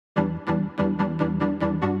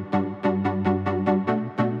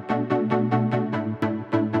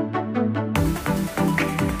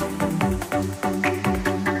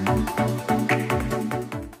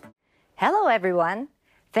everyone.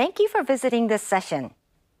 Thank you for visiting this session.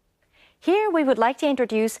 Here we would like to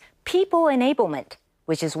introduce people enablement,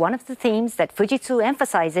 which is one of the themes that Fujitsu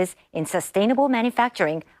emphasizes in sustainable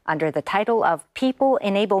manufacturing under the title of People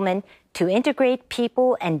Enablement to Integrate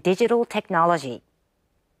People and Digital Technology.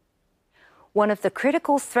 One of the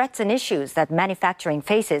critical threats and issues that manufacturing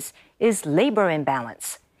faces is labor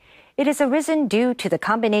imbalance. It has arisen due to the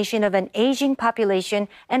combination of an aging population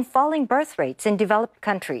and falling birth rates in developed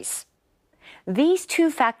countries. These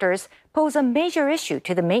two factors pose a major issue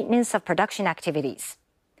to the maintenance of production activities.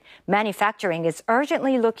 Manufacturing is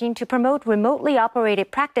urgently looking to promote remotely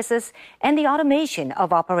operated practices and the automation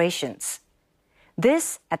of operations.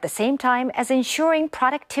 This at the same time as ensuring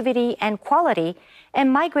productivity and quality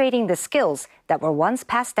and migrating the skills that were once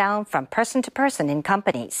passed down from person to person in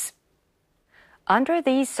companies. Under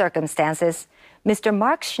these circumstances, Mr.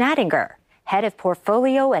 Mark Schnadinger, Head of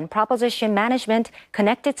Portfolio and Proposition Management,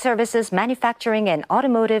 Connected Services Manufacturing and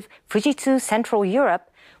Automotive, Fujitsu Central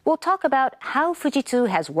Europe, will talk about how Fujitsu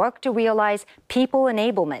has worked to realize people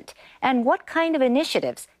enablement and what kind of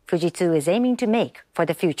initiatives Fujitsu is aiming to make for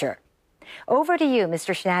the future. Over to you,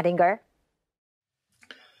 Mr. Schnadinger.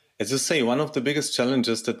 As you say, one of the biggest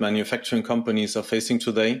challenges that manufacturing companies are facing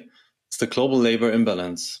today is the global labor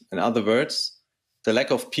imbalance. In other words, the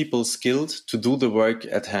lack of people skilled to do the work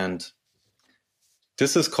at hand.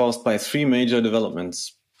 This is caused by three major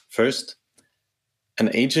developments. First, an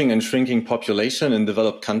aging and shrinking population in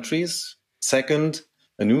developed countries. Second,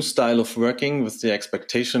 a new style of working with the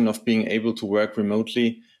expectation of being able to work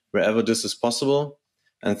remotely wherever this is possible.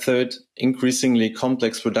 And third, increasingly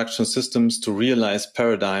complex production systems to realize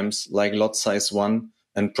paradigms like lot size 1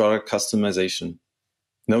 and product customization.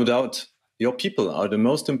 No doubt, your people are the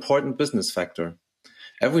most important business factor.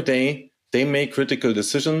 Every day, they make critical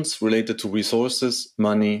decisions related to resources,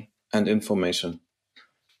 money, and information.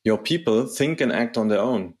 Your people think and act on their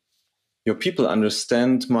own. Your people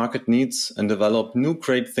understand market needs and develop new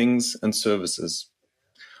great things and services.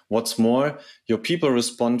 What's more, your people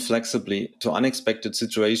respond flexibly to unexpected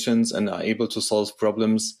situations and are able to solve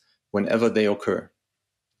problems whenever they occur.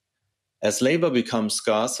 As labor becomes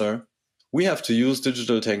scarcer, we have to use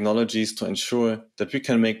digital technologies to ensure that we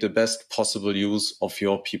can make the best possible use of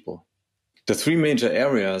your people. The three major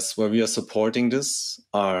areas where we are supporting this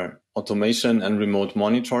are automation and remote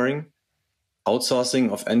monitoring, outsourcing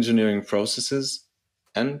of engineering processes,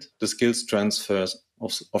 and the skills transfers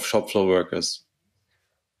of shop floor workers.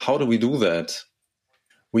 How do we do that?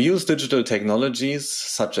 We use digital technologies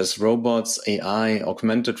such as robots, AI,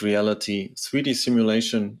 augmented reality, 3D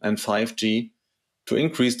simulation, and 5G to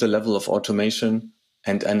increase the level of automation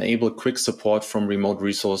and enable quick support from remote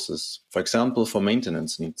resources, for example, for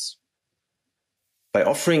maintenance needs. By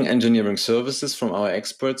offering engineering services from our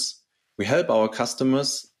experts, we help our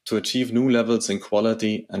customers to achieve new levels in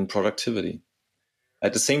quality and productivity.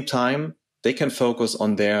 At the same time, they can focus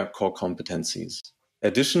on their core competencies.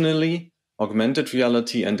 Additionally, augmented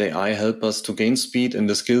reality and AI help us to gain speed in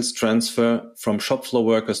the skills transfer from shop floor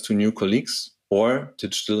workers to new colleagues or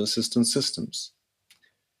digital assistant systems.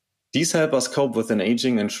 These help us cope with an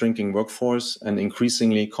aging and shrinking workforce and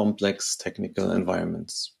increasingly complex technical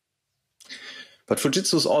environments. But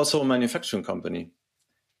Fujitsu is also a manufacturing company.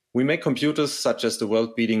 We make computers such as the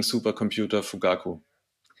world-beating supercomputer Fugaku.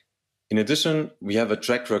 In addition, we have a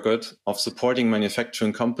track record of supporting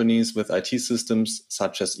manufacturing companies with IT systems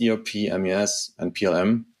such as ERP, MES, and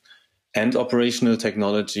PLM, and operational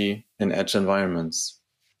technology in edge environments.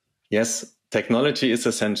 Yes, technology is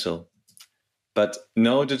essential, but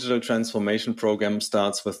no digital transformation program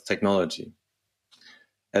starts with technology.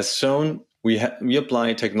 As shown, we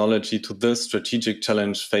apply technology to this strategic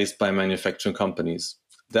challenge faced by manufacturing companies,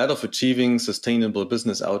 that of achieving sustainable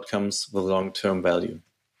business outcomes with long-term value.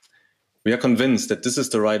 We are convinced that this is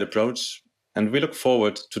the right approach, and we look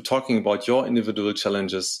forward to talking about your individual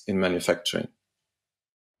challenges in manufacturing.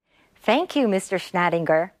 Thank you, Mr.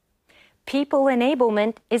 Schnadinger. People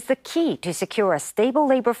enablement is the key to secure a stable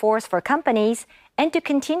labor force for companies and to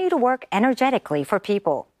continue to work energetically for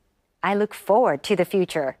people. I look forward to the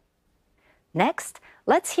future. Next,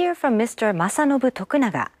 let's hear from Mr. Masanobu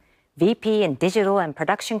Tokunaga, VP in Digital and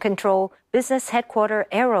Production Control, Business Headquarter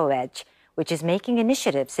AeroEdge, which is making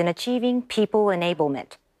initiatives in achieving people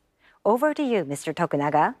enablement. Over to you, Mr.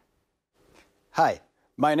 Tokunaga. Hi,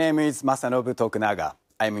 my name is Masanobu Tokunaga.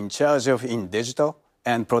 I'm in charge of Digital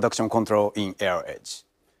and Production Control in AeroEdge.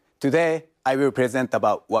 Today, I will present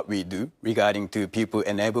about what we do regarding to people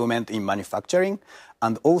enablement in manufacturing,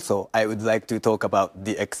 and also I would like to talk about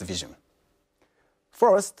DX vision.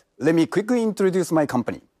 First, let me quickly introduce my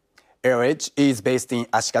company. AirEdge is based in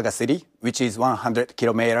Ashikaga City, which is 100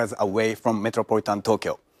 kilometers away from metropolitan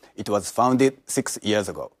Tokyo. It was founded 6 years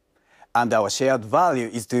ago. And our shared value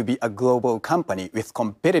is to be a global company with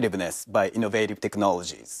competitiveness by innovative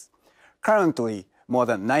technologies. Currently, more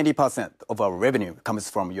than 90% of our revenue comes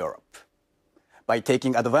from Europe. By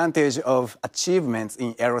taking advantage of achievements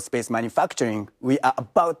in aerospace manufacturing, we are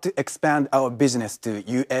about to expand our business to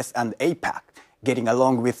US and APAC, getting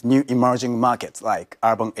along with new emerging markets like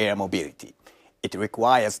urban air mobility. It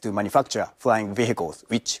requires to manufacture flying vehicles,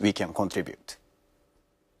 which we can contribute.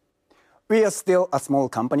 We are still a small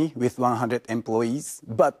company with 100 employees,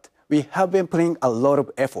 but we have been putting a lot of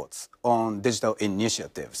efforts on digital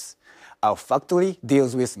initiatives. Our factory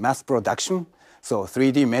deals with mass production, so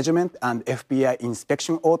 3D measurement and FBI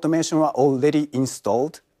inspection automation are already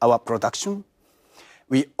installed in our production.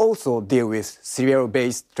 We also deal with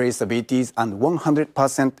serial-based traceabilities and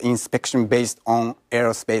 100% inspection based on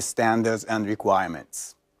aerospace standards and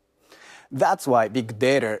requirements. That's why big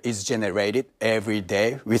data is generated every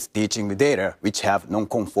day with teaching data which have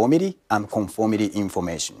non-conformity and conformity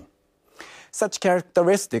information. Such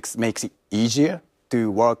characteristics makes it easier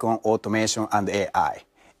to work on automation and AI.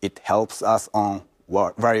 It helps us on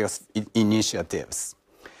various initiatives.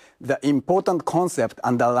 The important concept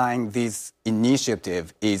underlying this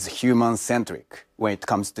initiative is human-centric when it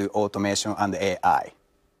comes to automation and AI.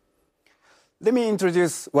 Let me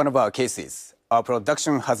introduce one of our cases. Our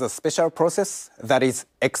production has a special process that is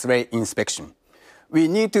X-ray inspection. We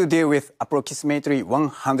need to deal with approximately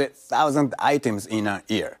 100,000 items in a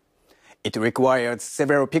year. It requires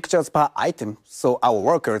several pictures per item, so our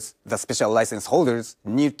workers, the special license holders,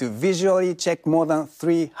 need to visually check more than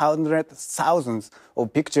 300,000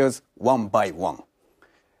 of pictures one by one.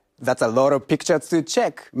 That's a lot of pictures to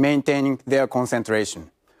check, maintaining their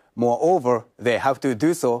concentration. Moreover, they have to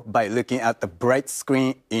do so by looking at the bright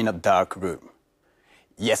screen in a dark room.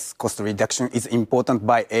 Yes, cost reduction is important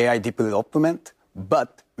by AI development,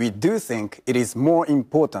 but we do think it is more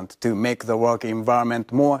important to make the work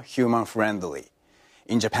environment more human-friendly.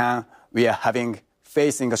 In Japan, we are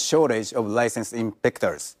facing a shortage of licensed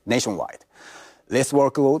inspectors nationwide. Less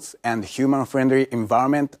workloads and human-friendly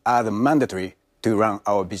environment are mandatory to run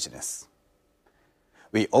our business.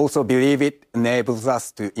 We also believe it enables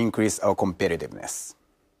us to increase our competitiveness.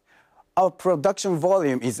 Our production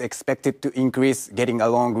volume is expected to increase getting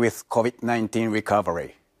along with COVID-19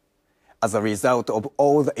 recovery. As a result of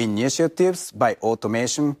all the initiatives by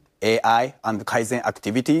automation, AI, and Kaizen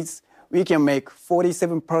activities, we can make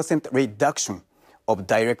 47% reduction of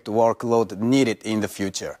direct workload needed in the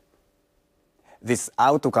future. This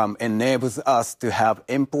outcome enables us to have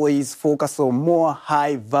employees focus on more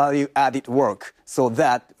high value-added work so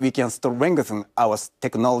that we can strengthen our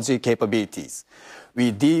technology capabilities.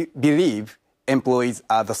 We believe employees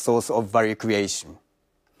are the source of value creation.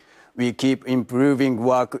 We keep improving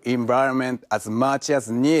work environment as much as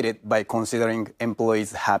needed by considering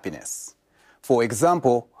employees' happiness. For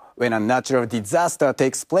example, when a natural disaster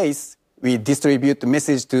takes place, we distribute the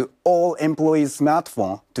message to all employees'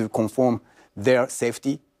 smartphones to confirm their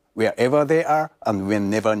safety wherever they are and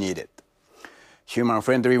whenever needed.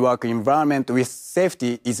 Human-friendly work environment with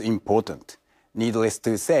safety is important. Needless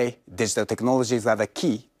to say, digital technologies are the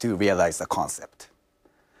key to realize the concept.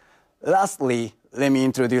 Lastly, let me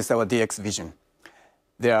introduce our DX vision.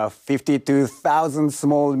 There are 52,000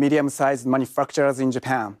 small, medium-sized manufacturers in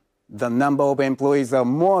Japan. The number of employees are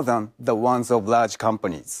more than the ones of large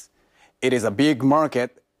companies. It is a big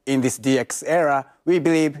market. In this DX era, we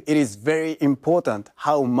believe it is very important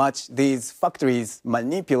how much these factories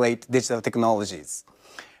manipulate digital technologies.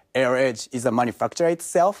 AirEdge is a manufacturer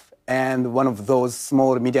itself and one of those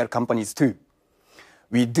small media companies too.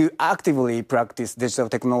 We do actively practice digital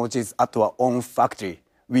technologies at our own factory.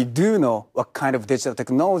 We do know what kind of digital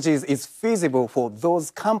technologies is feasible for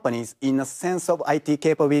those companies in a sense of IT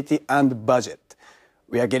capability and budget.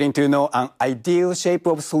 We are getting to know an ideal shape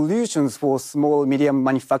of solutions for small, medium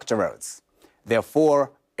manufacturers.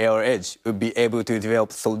 Therefore, AirEdge will be able to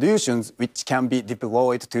develop solutions which can be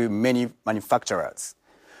deployed to many manufacturers.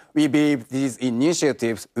 We believe these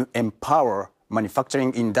initiatives will empower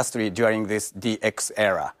manufacturing industry during this DX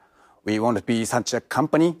era. We want to be such a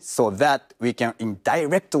company so that we can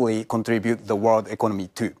indirectly contribute the world economy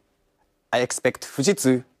too. I expect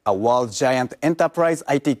Fujitsu, a world giant enterprise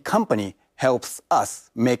IT company, helps us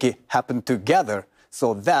make it happen together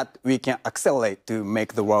so that we can accelerate to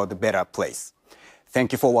make the world a better place.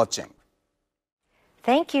 Thank you for watching.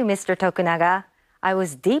 Thank you, Mr. Tokunaga. I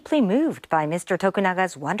was deeply moved by Mr.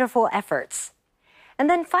 Tokunaga's wonderful efforts. And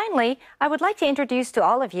then finally, I would like to introduce to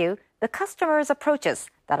all of you the customers' approaches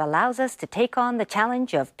that allows us to take on the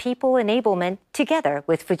challenge of people enablement together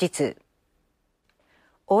with Fujitsu.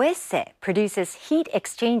 OSE produces heat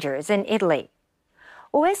exchangers in Italy.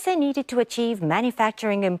 OSE needed to achieve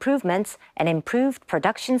manufacturing improvements and improved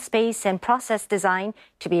production space and process design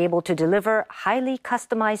to be able to deliver highly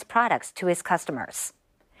customized products to its customers.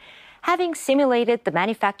 Having simulated the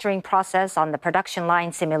manufacturing process on the production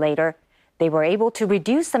line simulator, they were able to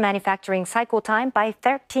reduce the manufacturing cycle time by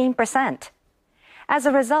 13%. As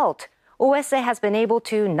a result, OSE has been able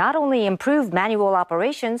to not only improve manual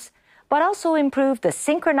operations, but also improve the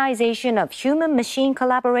synchronization of human-machine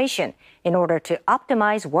collaboration in order to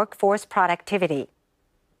optimize workforce productivity.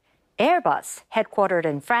 Airbus, headquartered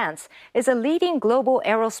in France, is a leading global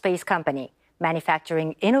aerospace company,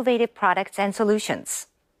 manufacturing innovative products and solutions.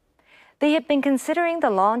 They have been considering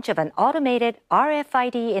the launch of an automated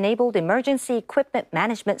RFID-enabled emergency equipment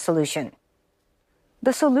management solution.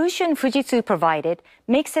 The solution Fujitsu provided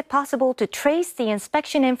makes it possible to trace the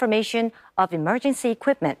inspection information of emergency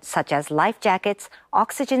equipment such as life jackets,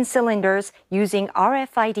 oxygen cylinders using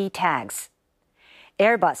RFID tags.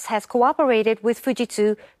 Airbus has cooperated with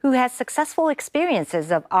Fujitsu, who has successful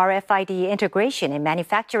experiences of RFID integration in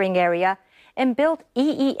manufacturing area, and built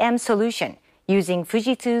EEM solution using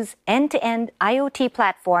Fujitsu's end-to-end IoT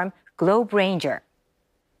platform, Globe Ranger.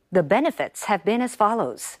 The benefits have been as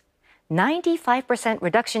follows. 95%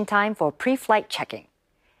 reduction time for pre-flight checking.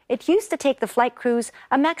 It used to take the flight crews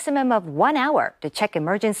a maximum of 1 hour to check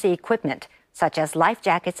emergency equipment, such as life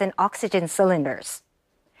jackets and oxygen cylinders.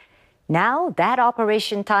 Now that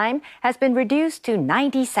operation time has been reduced to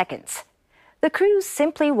 90 seconds. The crews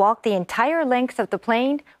simply walk the entire length of the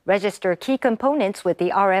plane, register key components with the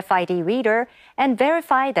RFID reader, and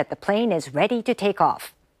verify that the plane is ready to take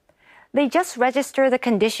off. They just register the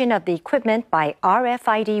condition of the equipment by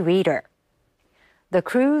RFID reader. The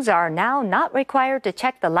crews are now not required to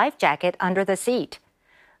check the life jacket under the seat.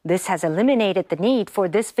 This has eliminated the need for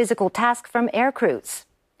this physical task from air crews.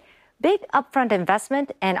 Big upfront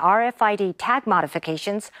investment and RFID tag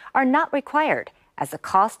modifications are not required, as the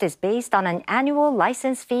cost is based on an annual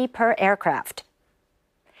license fee per aircraft.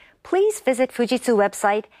 Please visit Fujitsu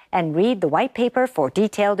website and read the white paper for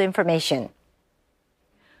detailed information.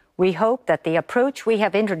 We hope that the approach we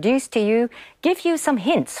have introduced to you gives you some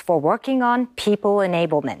hints for working on people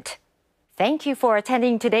enablement. Thank you for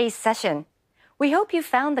attending today's session. We hope you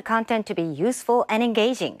found the content to be useful and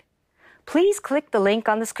engaging. Please click the link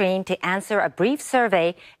on the screen to answer a brief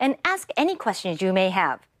survey and ask any questions you may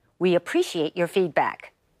have. We appreciate your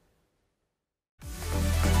feedback.